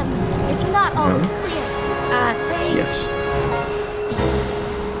him is not always clear. Thanks. Yes.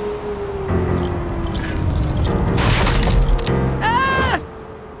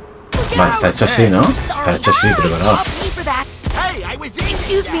 Vale, está hecho así, ¿no? Está hecho así, preparado. Hey, I was...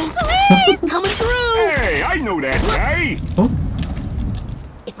 Excuse me. Please, coming through. Hey, I know that guy. Oh.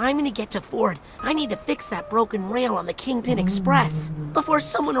 If I'm gonna get to Ford, I need to fix that broken rail on the Kingpin Express before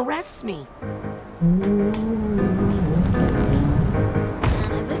someone arrests me. And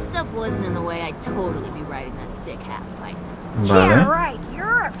if this stuff wasn't in the way, I'd totally be riding that sick half-pipe. Yeah, right.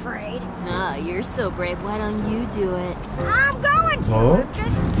 You're afraid. No, you're so brave. Why don't you do it? I'm going to. Oh. I'm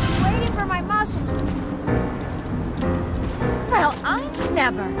just waiting for my muscles. Well, I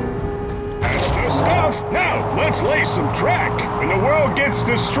never. That's the stuff. Now, let's lay some track. When the world gets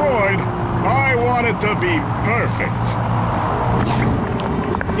destroyed, I want it to be perfect. Yes.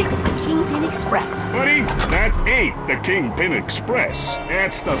 Fix the Kingpin Express. Buddy, that ain't the Kingpin Express.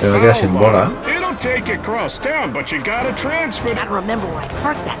 That's the Pero me queda sin bola. It'll Don't take it cross town, but you gotta transfer. Gotta remember where I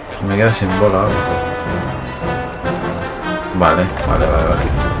parked that thing. Me queda sin bola ahora. Vale.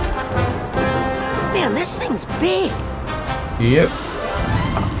 Man, this thing's big. Yep.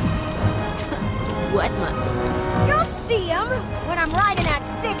 What muscles? You'll see him when I'm riding that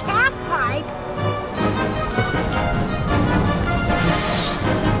sick half-pipe.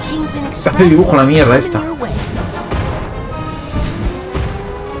 Kingpin Se hace el dibujo la mierda esta.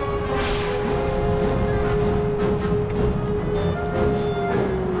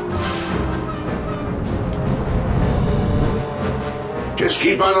 Just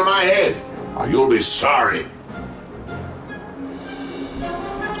keep under my head, or you'll be sorry.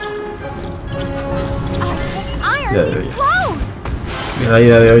 Ya de olla. Mira la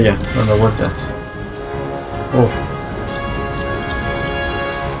ida de olla, dando vueltas. Uf.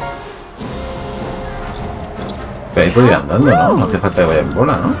 Pero ahí puedo ir andando, ¿no? No hace falta que vaya en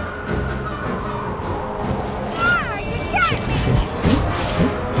bola, ¿no? Sí.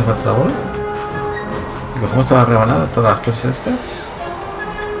 ¿Hace falta la bola? ¿Y cogemos todas las rebanadas, todas las cosas estas?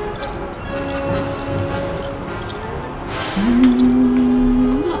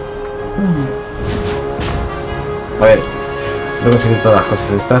 A ver, voy a conseguir todas las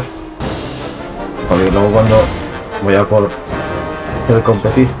cosas estas. Porque luego cuando voy a por el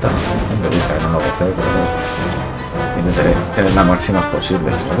competista, que no lo voy a hacer, pero intentaré tener las máximas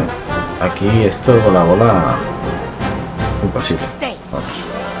posibles, ¿vale? Aquí esto con la bola imposible. Vamos,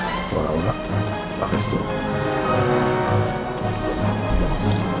 toda la bola lo haces tú.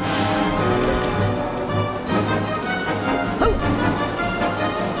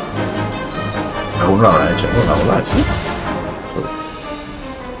 Alguno lo habrá hecho, ¿no? La bola, ¿sí?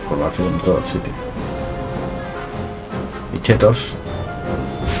 Colgarse en todo el sitio. Bichetos.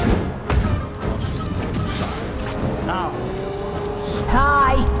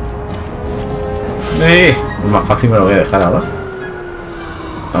 Hi. Más fácil me lo voy a dejar ahora.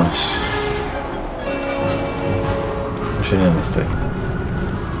 Vamos. No sé ni dónde estoy.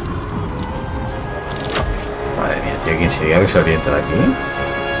 Madre mía, tío, quien se diga que se orienta de aquí.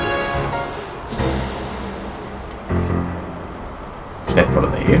 ¿Sabes por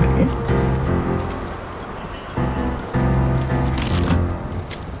dónde ir aquí?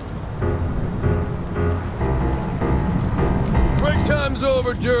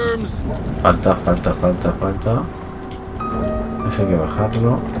 Falta. Eso hay que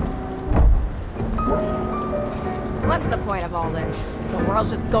bajarlo. What's the point of all this? The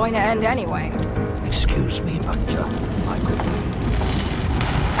world's just going to end anyway. Excuse me, but I could...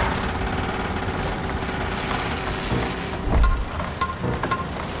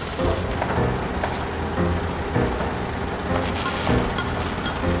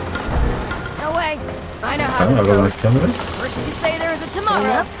 No way. I know how ¿Hablo con this este hombre? goes. First you say there is a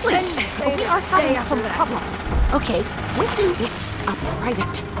tomorrow, then you say We there's are a day having after some that. problems. Okay, when it's a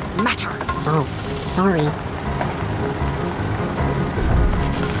private matter. Oh, sorry.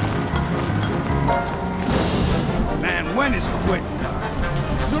 Man, when is quit time?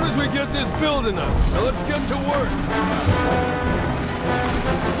 As soon as we get this building up. Now let's get to work.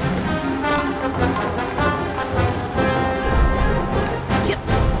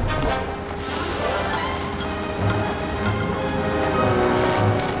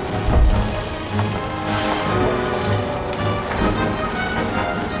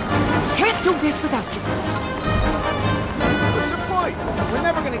 Can't do this without you. What's your point? We're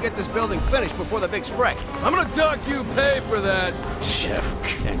never gonna get this building finished before the big spray. I'm gonna dock you pay for that. Chef,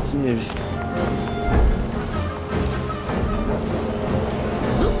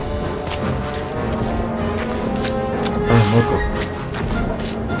 Ay, moco.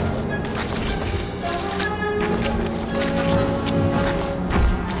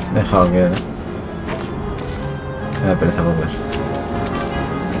 Dejado que era. Me da pereza volver.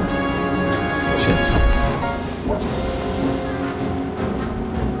 Lo siento.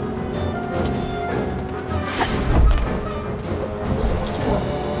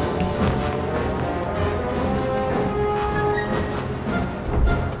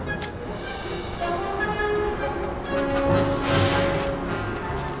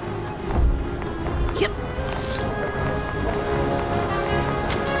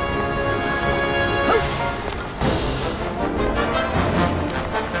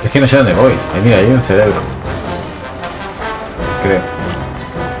 Es que no sé dónde voy. Ahí mira, hay un cerebro. Creo.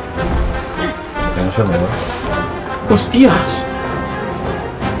 Que no sé dónde voy. ¡Hostias!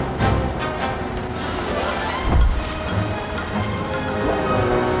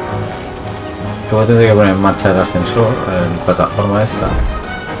 Que voy a tener que poner en marcha el ascensor, en la plataforma esta,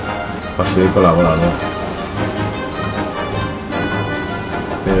 para subir con la bola luego.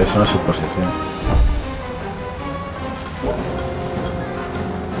 Pero es una suposición.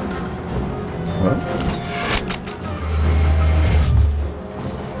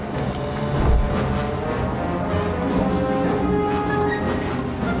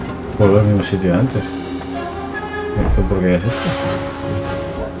 Vuelvo al mismo sitio de antes. ¿Por qué es esto?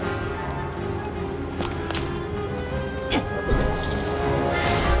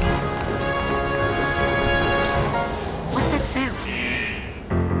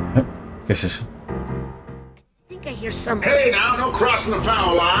 ¿Qué es eso? Hey now, no crossing the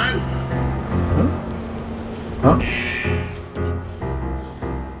foul line. ¿Ah?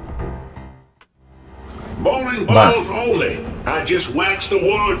 Bowling balls only. I just waxed the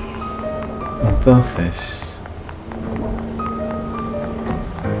wood. Entonces...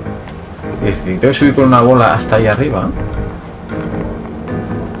 tengo que subir con una bola hasta ahí arriba.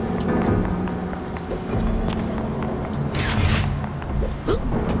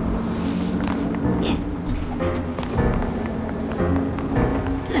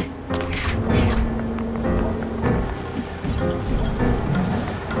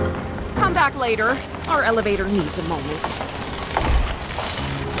 Later. Our elevator needs a moment.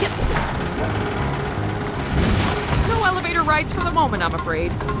 No elevator rides for the moment, I'm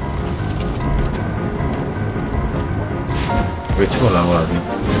afraid. ¿Qué he hecho con la bola, tío?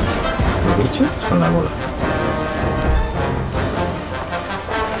 ¿Lo que he hecho? Con la bola.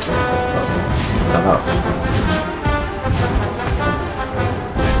 Tapaos.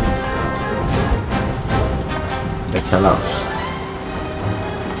 Echalaos.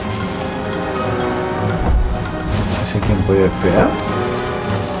 No sé quién puede esperar.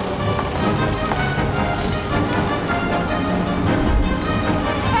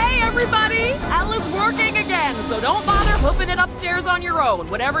 Hey everybody! Atlas working again, so don't bother hoofing it upstairs on your own,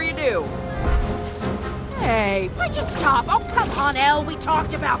 whatever you do. Hey, why just stop? Oh, come on, Elle, we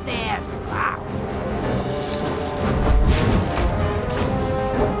talked about this. Wow.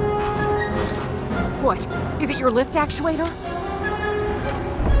 What? Is it your lift actuator?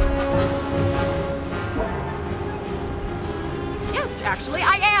 Yes, actually,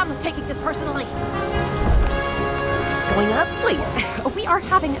 I am taking this personally. Going up? Please, we are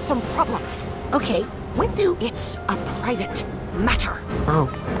having some problems. Okay, when do... It's a private matter. Oh,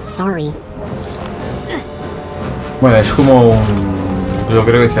 sorry. Bueno, es como un... Yo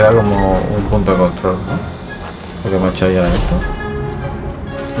creo que será como un punto de control, ¿no? Lo que me ha hecho ya esto.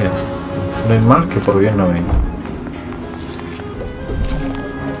 Mira, no hay mal que por bien no venga.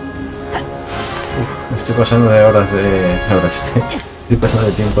 Uf, estoy pasando de horas de... Estoy pasando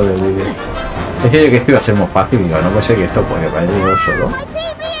de tiempo del vídeo. Decía yo que esto iba a ser muy fácil y yo no pensé que esto podía caer yo solo.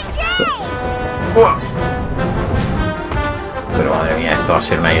 Pero madre mía, esto va a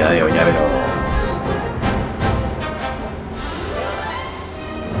ser una ida de olla, pero...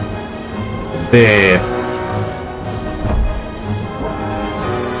 de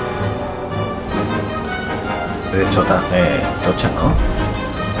chota, tocha, ¿no?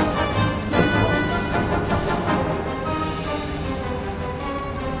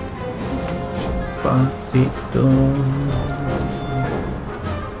 Despacito.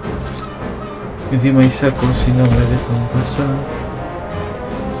 Encima y saco si no me dejan pasar.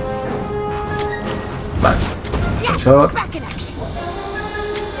 Vale. Ascensor.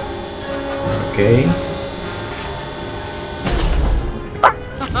 Okay.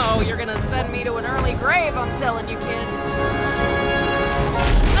 Oh, you're gonna send me to an early grave, I'm telling you, kid.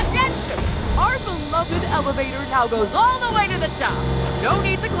 Attention! Our beloved elevator now goes all the way to the top. No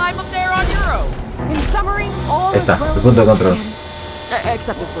need to climb up there on your own. In summary, all is well. El punto de control.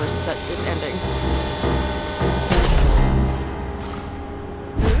 Except, of course, that it's ending.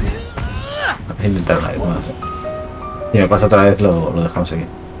 Voy a intentar una vez más. Si me pasa otra vez, lo dejamos aquí.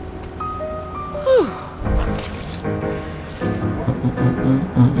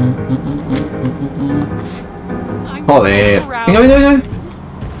 Joder. Venga, venga, venga.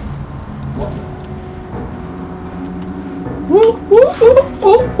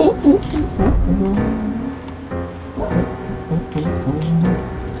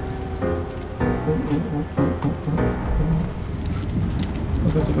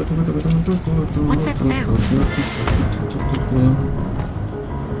 What's that sound?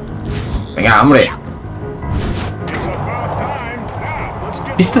 Venga, hombre.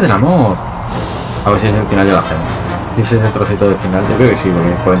 Pista del amor. A ver si es el final, ya lo hacemos. Si ese es el trocito del final, yo creo que sí,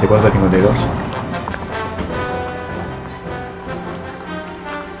 porque 44 a 52.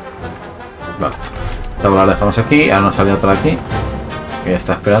 Vale. Esta bola la dejamos aquí, ahora nos sale otra aquí. Que ya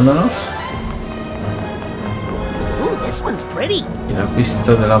está esperándonos. This one's pretty. Y la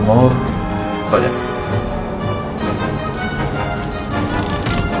pista del amor. Vaya.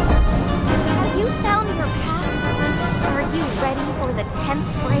 Have you found your path? Are you ready for the 10th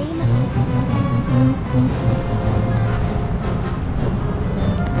frame?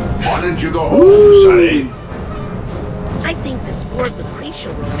 don't you go home, Sonny? I think this Ford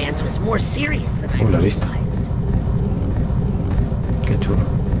Lucretia romance was more serious than I realized. Qué chulo.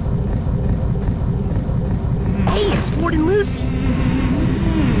 Hey, it's Ford and Lucy.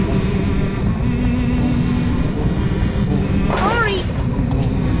 Sorry.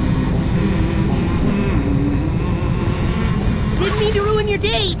 Didn't mean to ruin your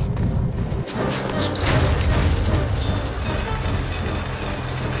date.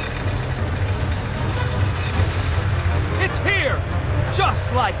 It's here!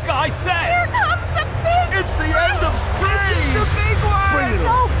 Just like I said! Here comes the big It's the end of spring! The big one! Bring it So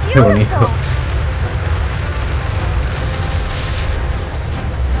on. Qué bonito.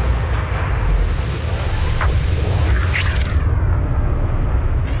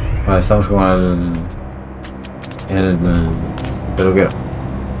 Vale, estamos con el peluquero.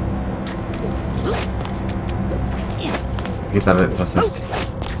 Quitarle tras este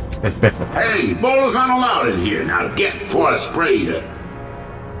espejo. Hey, bowlers aren't allowed in here. Now get before I spray you.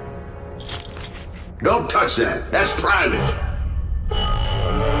 Don't touch that. That's private.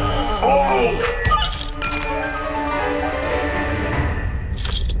 Oh!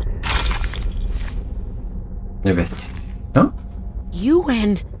 ¿No?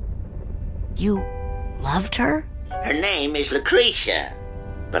 You loved her? Her name is Lucretia,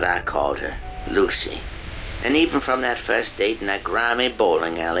 but I called her Lucy. And even from that first date in that grimy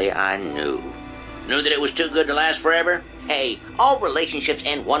bowling alley, I knew that it was too good to last forever. Hey, all relationships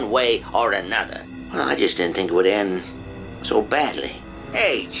end one way or another. Well, I just didn't think it would end so badly.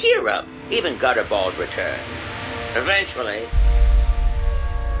 Hey, cheer up. Even gutter balls return. Eventually.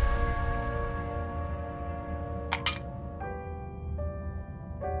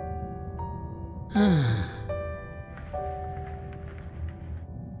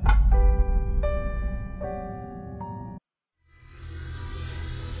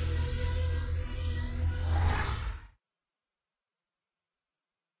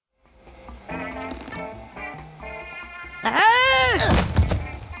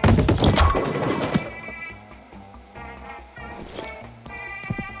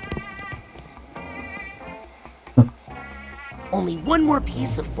 Only one more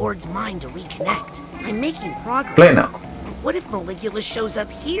piece of Ford's mind to reconnect. I'm making progress. Plena. But what if Maligula shows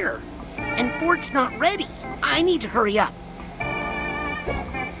up here? And Ford's not ready. I need to hurry up.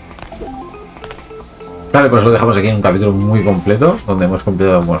 Vale, pues lo dejamos aquí en un capítulo muy completo, donde hemos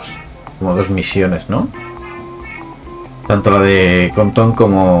completado como 2 misiones, ¿no? Tanto la de Compton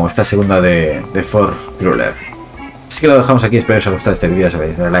como esta segunda de Ford Cruller. Así que lo dejamos aquí, espero que os haya gustado este vídeo,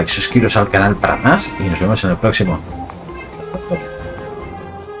 sabéis, darle like, suscribiros al canal para más y nos vemos en el próximo.